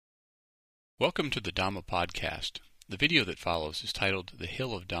Welcome to the Dhamma Podcast. The video that follows is titled The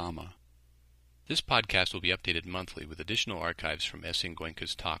Hill of Dhamma. This podcast will be updated monthly with additional archives from S.N.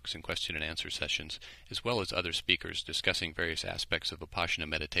 Goenka's talks and question and answer sessions, as well as other speakers discussing various aspects of Vipassana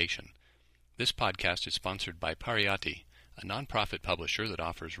meditation. This podcast is sponsored by Pariyatti, a non-profit publisher that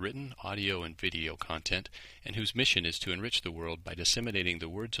offers written, audio, and video content, and whose mission is to enrich the world by disseminating the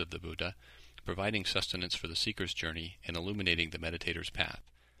words of the Buddha, providing sustenance for the seeker's journey, and illuminating the meditator's path.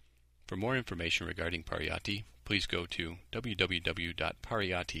 For more information regarding Pariyatti, please go to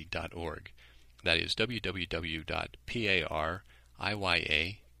www.pariyatti.org. That is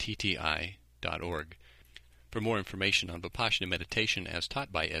www.pariyatti.org. For more information on Vipassana meditation as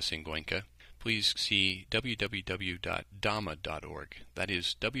taught by S.N. Goenka, please see www.dhamma.org. That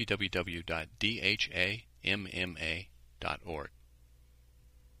is www.dhamma.org.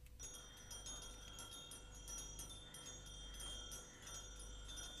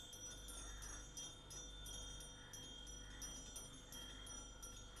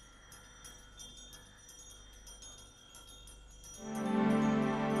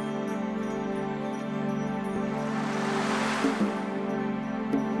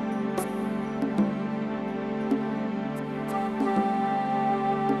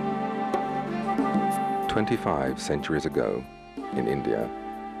 25 centuries ago, in India,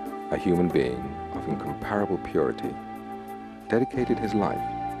 a human being of incomparable purity dedicated his life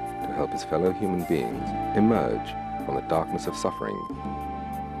to help his fellow human beings emerge from the darkness of suffering.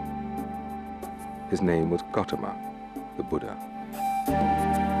 His name was Gautama, the Buddha.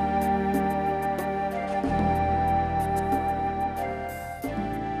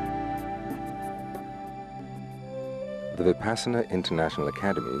 The Vipassana International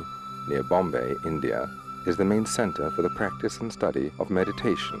Academy, near Bombay, India, is the main center for the practice and study of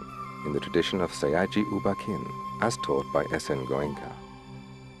meditation in the tradition of Sayagyi U Ba Khin, as taught by S.N. Goenka.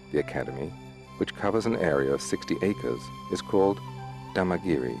 The academy, which covers an area of 60 acres, is called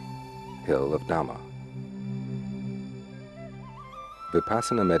Dhammagiri, Hill of Dhamma.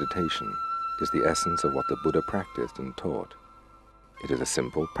 Vipassana meditation is the essence of what the Buddha practiced and taught. It is a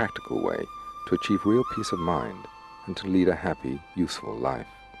simple, practical way to achieve real peace of mind and to lead a happy, useful life.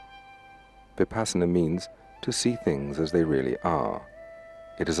 Vipassana means to see things as they really are.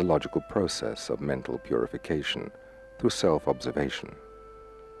 It is a logical process of mental purification through self-observation.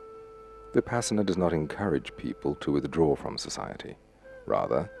 Vipassana does not encourage people to withdraw from society.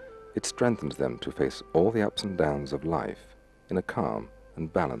 Rather, it strengthens them to face all the ups and downs of life in a calm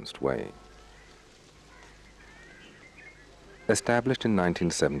and balanced way. Established in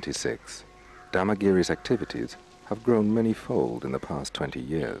 1976, Dhammagiri's activities have grown many-fold in the past 20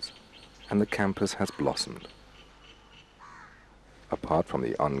 years. And the campus has blossomed. Apart from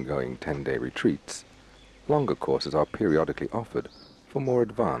the ongoing 10-day retreats, longer courses are periodically offered for more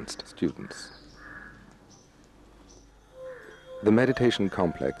advanced students. The meditation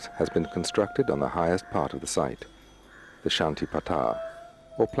complex has been constructed on the highest part of the site, the Shantipata,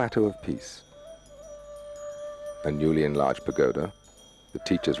 or Plateau of Peace. A newly enlarged pagoda, the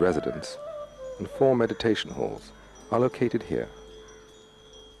teacher's residence, and 4 meditation halls are located here.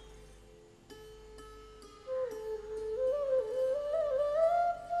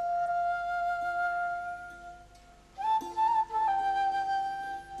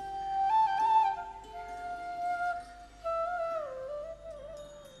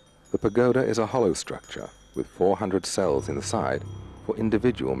 The pagoda is a hollow structure with 400 cells in the side for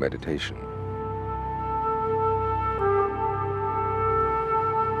individual meditation.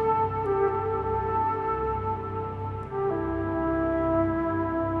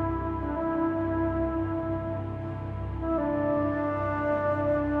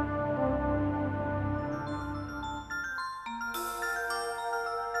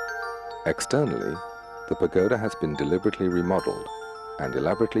 Externally, the pagoda has been deliberately remodeled and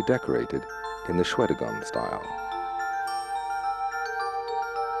elaborately decorated in the Shwedagon style.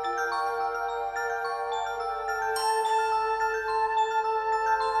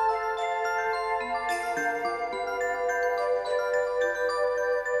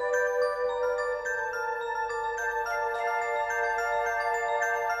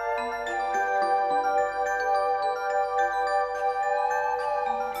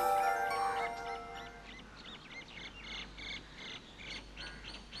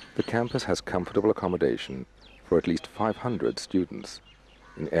 The campus has comfortable accommodation for at least 500 students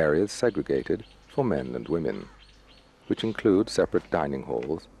in areas segregated for men and women, which include separate dining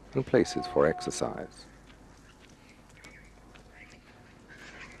halls and places for exercise.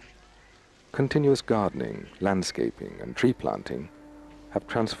 Continuous gardening, landscaping, and tree planting have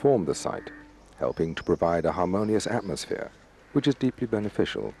transformed the site, helping to provide a harmonious atmosphere which is deeply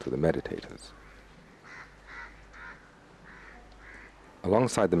beneficial to the meditators.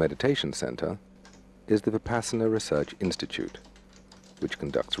 Alongside the Meditation Center is the Vipassana Research Institute, which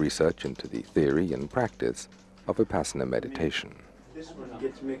conducts research into the theory and practice of Vipassana meditation. This one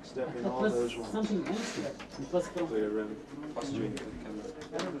gets mixed up in all those ones. Something else here. We're posturing to the camera.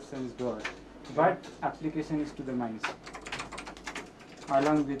 The sense God, but application is to the minds.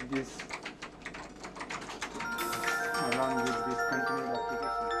 Along with this continued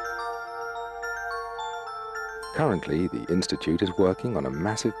application. Currently, the Institute is working on a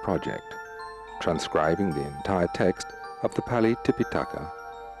massive project, transcribing the entire text of the Pali Tipitaka,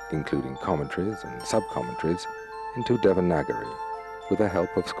 including commentaries and sub-commentaries, into Devanagari, with the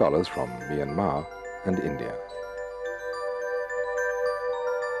help of scholars from Myanmar and India.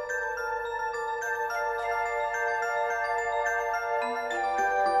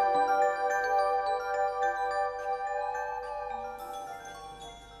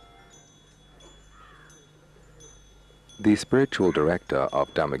 The spiritual director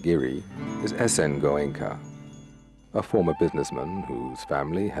of Dhammagiri is S.N. Goenka, a former businessman whose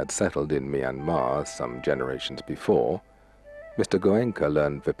family had settled in Myanmar some generations before. Mr. Goenka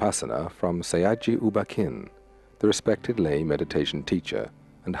learned Vipassana from Sayagyi U Ba Khin, the respected lay meditation teacher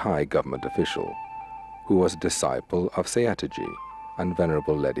and high government official, who was a disciple of Sayataji and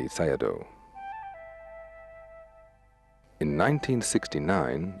Venerable Ledi Sayadaw. In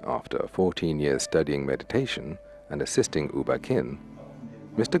 1969, after 14 years studying meditation and assisting U Ba Khin,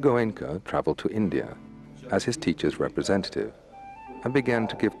 Mr. Goenka traveled to India as his teacher's representative and began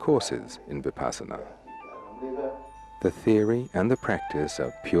to give courses in Vipassana. The theory and the practice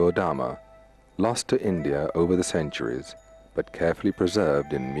of pure Dharma, lost to India over the centuries but carefully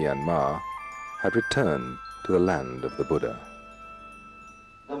preserved in Myanmar, had returned to the land of the Buddha.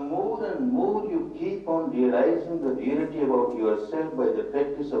 The more and more you keep on realizing the reality about yourself by the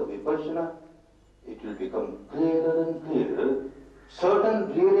practice of Vipassana, it will become clearer and clearer.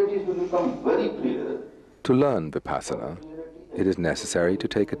 Certain realities will become very clear. To learn Vipassana, it is necessary to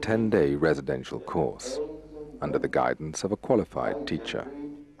take a 10-day residential course under the guidance of a qualified teacher.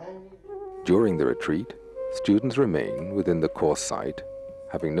 During the retreat, students remain within the course site,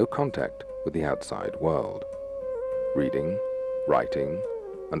 having no contact with the outside world. Reading, writing,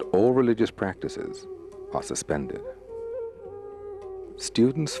 and all religious practices are suspended.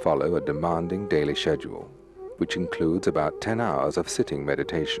 Students follow a demanding daily schedule, which includes about 10 hours of sitting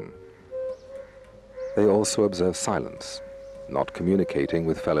meditation. They also observe silence, not communicating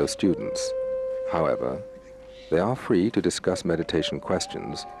with fellow students. However, they are free to discuss meditation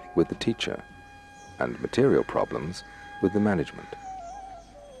questions with the teacher and material problems with the management.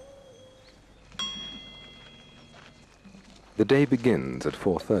 The day begins at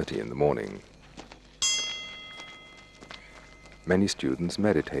 4:30 in the morning. Many students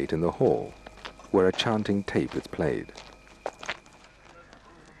meditate in the hall, where a chanting tape is played.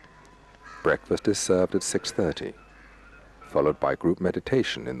 Breakfast is served at 6:30, followed by group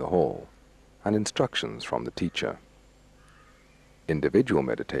meditation in the hall and instructions from the teacher. Individual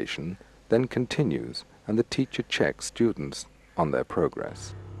meditation then continues, and the teacher checks students on their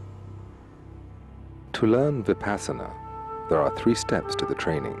progress. To learn Vipassana, there are 3 steps to the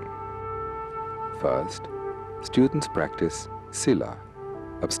training. First, students practice Sila,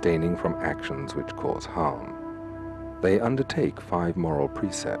 abstaining from actions which cause harm. They undertake 5 moral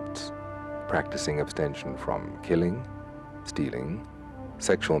precepts, practicing abstention from killing, stealing,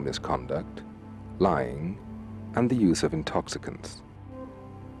 sexual misconduct, lying, and the use of intoxicants.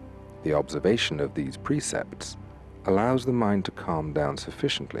 The observation of these precepts allows the mind to calm down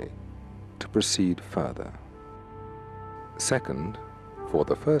sufficiently to proceed further. Second, for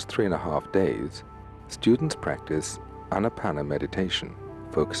the first 3.5 days, students practice Anapana meditation,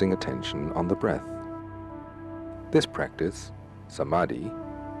 focusing attention on the breath. This practice, Samadhi,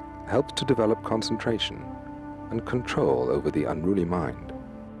 helps to develop concentration and control over the unruly mind.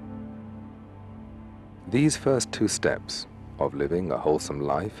 These first 2 steps of living a wholesome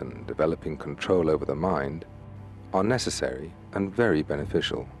life and developing control over the mind are necessary and very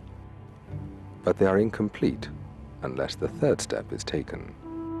beneficial. But they are incomplete unless the 3rd step is taken,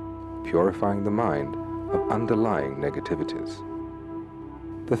 purifying the mind of underlying negativities.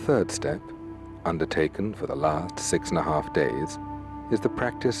 The 3rd step, undertaken for the last 6.5 days, is the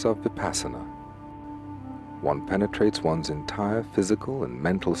practice of Vipassana. One penetrates one's entire physical and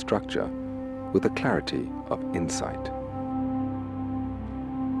mental structure with the clarity of insight.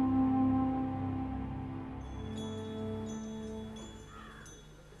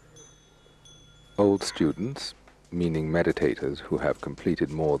 Old students, meaning meditators who have completed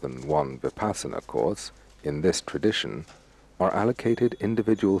more than one Vipassana course in this tradition, are allocated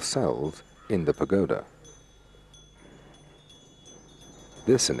individual cells in the pagoda.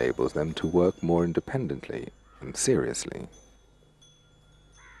 This enables them to work more independently and seriously.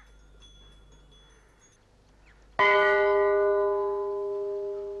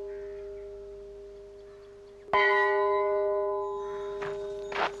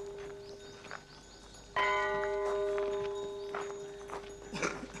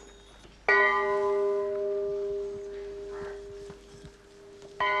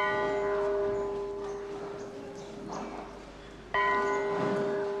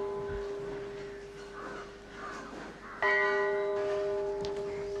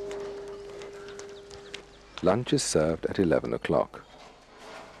 Lunch is served at 11 o'clock.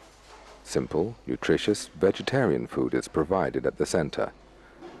 Simple, nutritious vegetarian food is provided at the center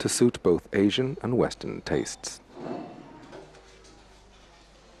to suit both Asian and Western tastes.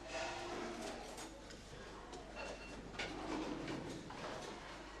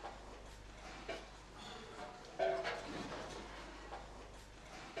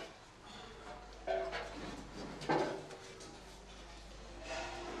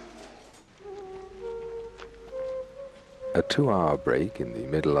 A 2-hour break in the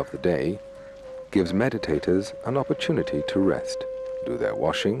middle of the day gives meditators an opportunity to rest, do their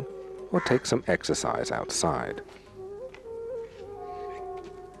washing, or take some exercise outside.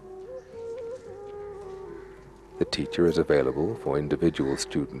 The teacher is available for individual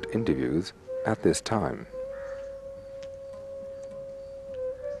student interviews at this time.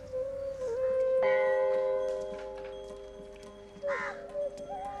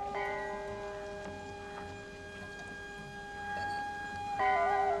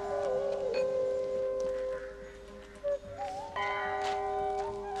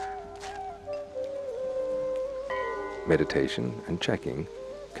 Meditation and checking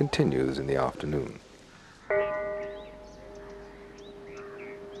continues in the afternoon.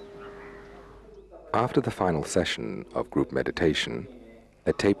 After the final session of group meditation,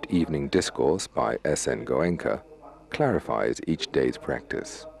 a taped evening discourse by S.N. Goenka clarifies each day's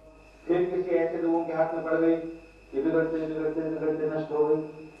practice.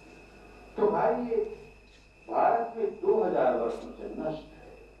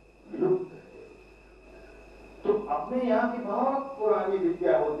 तो अपने यहाँ की बहुत पुरानी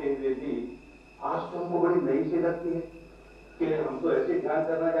विद्या होते हुए भी आज तो हमको बड़ी नई सी लगती है कि हम तो ऐसे ध्यान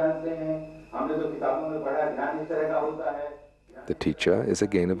करना जानते हैं, हमने तो किताबों में पढ़ा ध्यान इस तरह का होता है. The teacher is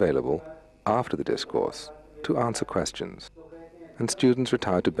again available after the discourse to answer questions, and students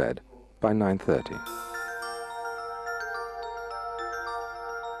retire to bed by 9:30.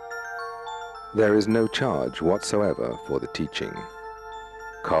 There is no charge whatsoever for the teaching.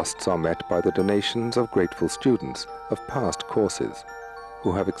 Costs are met by the donations of grateful students of past courses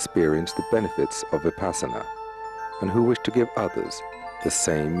who have experienced the benefits of Vipassana and who wish to give others the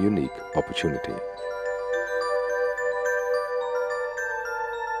same unique opportunity.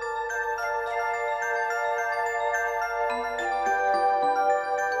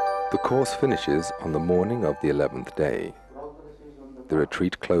 The course finishes on the morning of the 11th day. The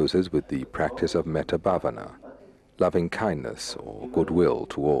retreat closes with the practice of Metta Bhavana, loving kindness or goodwill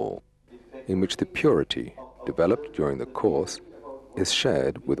to all, in which the purity developed during the course is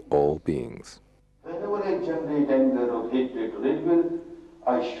shared with all beings. Whenever I generate anger or hatred or ill,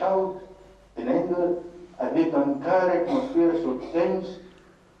 I shout in anger, I make the entire atmosphere so tense.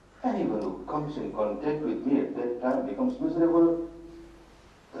 Anyone who comes in contact with me at that time becomes miserable,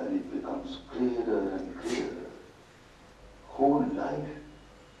 then it becomes clearer and clearer. Whole life,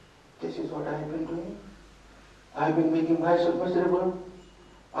 this is what I have been doing. I have been making myself miserable.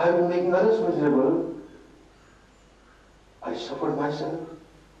 I have been making others miserable. I suffered myself.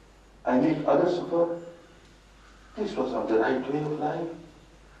 I made others suffer. This was not the right way of life.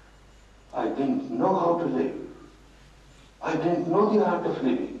 I didn't know how to live. I didn't know the art of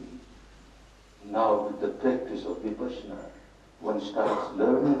living. Now with the practice of Vipassana, one starts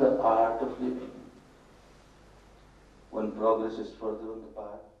learning the art of living. One progresses further on the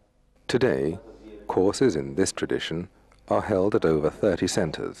path. Today, courses in this tradition are held at over 30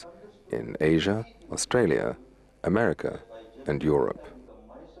 centers in Asia, Australia, America, and Europe.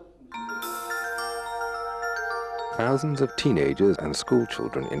 Thousands of teenagers and school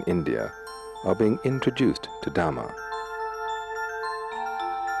children in India are being introduced to Dhamma.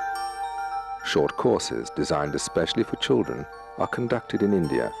 Short courses designed especially for children are conducted in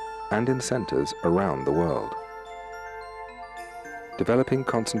India and in centers around the world. Developing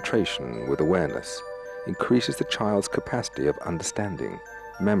concentration with awareness increases the child's capacity of understanding,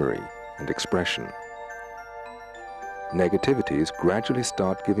 memory, and expression. Negativities gradually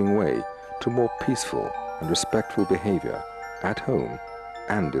start giving way to more peaceful and respectful behavior at home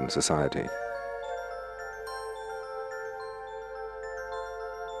and in society.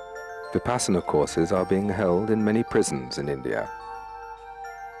 Vipassana courses are being held in many prisons in India.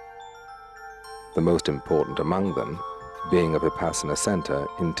 The most important among them being a Vipassana center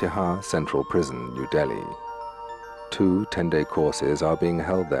in Tihar Central Prison, New Delhi. 2 10-day courses are being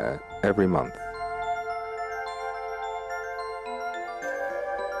held there every month.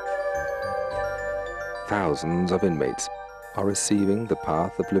 Thousands of inmates are receiving the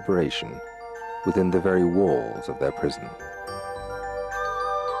path of liberation within the very walls of their prison.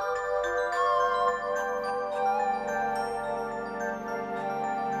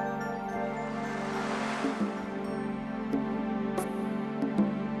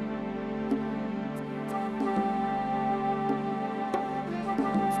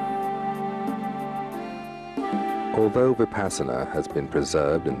 Although Vipassana has been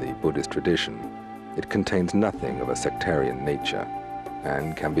preserved in the Buddhist tradition, it contains nothing of a sectarian nature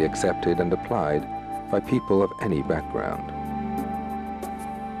and can be accepted and applied by people of any background.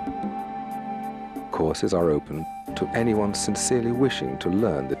 Courses are open to anyone sincerely wishing to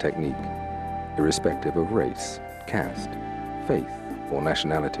learn the technique, irrespective of race, caste, faith, or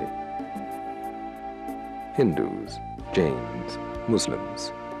nationality. Hindus, Jains,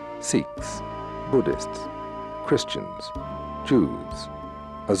 Muslims, Sikhs, Buddhists, Christians, Jews,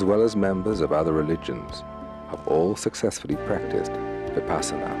 as well as members of other religions, have all successfully practiced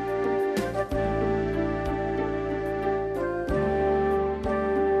Vipassana.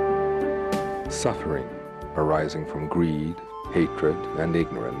 Suffering arising from greed, hatred, and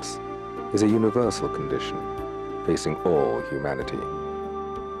ignorance is a universal condition facing all humanity.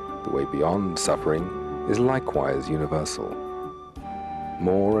 The way beyond suffering is likewise universal.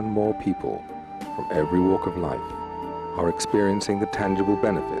 More and more people from every walk of life are experiencing the tangible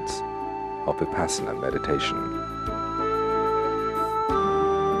benefits of Vipassana meditation.